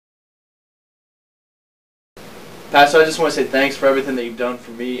Pastor, I just want to say thanks for everything that you've done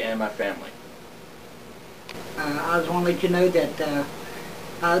for me and my family. I just want to let you know that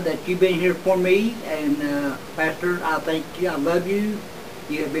that you've been here for me, and Pastor, I thank you. I love you.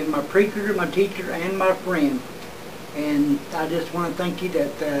 You have been my preacher, my teacher, and my friend. And I just want to thank you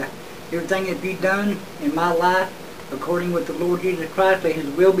that everything that you've done in my life, according with the Lord Jesus Christ, that His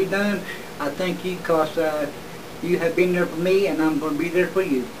will be done. I thank you because you have been there for me, and I'm going to be there for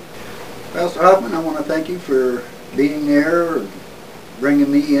you. Pastor Huffman, I want to thank you for being there, and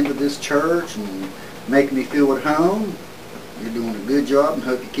bringing me into this church, and making me feel at home. You're doing a good job, and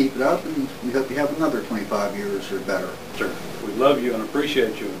hope you keep it up, and we hope you have another 25 years or better. Sure. We love you and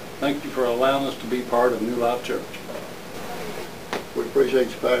appreciate you. Thank you for allowing us to be part of New Life Church. We appreciate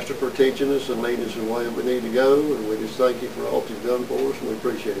you, Pastor, for teaching us and leading us in the way we need to go, and we just thank you for all that you've done for us, and we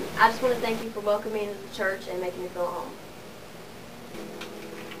appreciate it. I just want to thank you for welcoming me into the church and making me feel at home.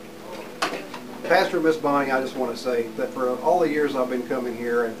 Pastor and Miss Bonnie, I just want to say that for all the years I've been coming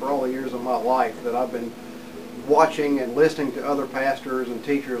here, and for all the years of my life that I've been watching and listening to other pastors and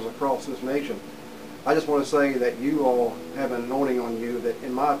teachers across this nation, I just want to say that you all have an anointing on you that,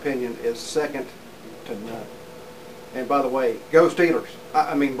 in my opinion, is second to none. And by the way, go Steelers.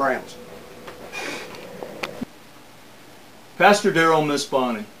 I mean Browns. Pastor Darrell, Miss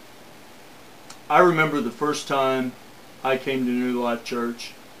Bonnie, I remember the first time I came to New Life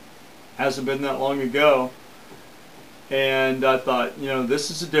Church. Hasn't been that long ago, and I thought, you know, this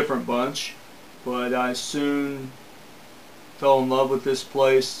is a different bunch, but I soon fell in love with this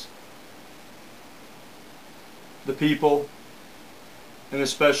place, the people, and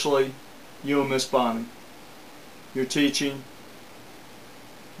especially you and Miss Bonnie. Your teaching,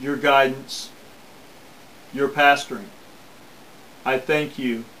 your guidance, your pastoring. I thank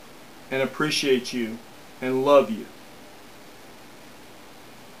you and appreciate you and love you.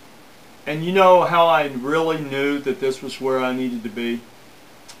 And you know how I really knew that this was where I needed to be?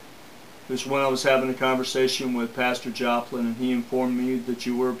 It was when I was having a conversation with Pastor Joplin, and he informed me that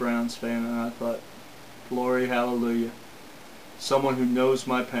you were a Browns fan, and I thought, glory, hallelujah. Someone who knows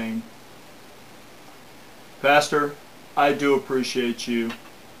my pain. Pastor, I do appreciate you.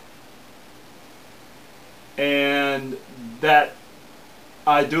 And that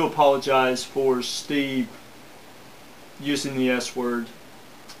I do apologize for Steve using the S word.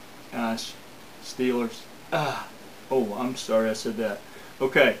 Gosh, Steelers. Oh, I'm sorry I said that.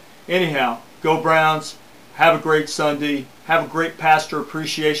 Okay, anyhow, go Browns. Have a great Sunday. Have a great Pastor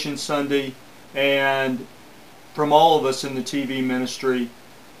Appreciation Sunday. And from all of us in the TV ministry,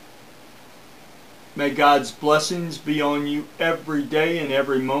 may God's blessings be on you every day and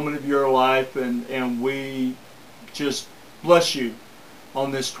every moment of your life. And we just bless you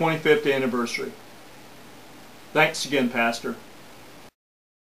on this 25th anniversary. Thanks again, Pastor.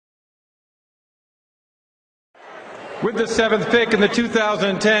 With the 7th pick in the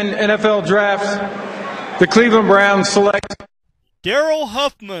 2010 NFL Draft, the Cleveland Browns select Darrell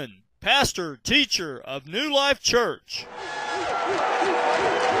Huffman, pastor, teacher of New Life Church.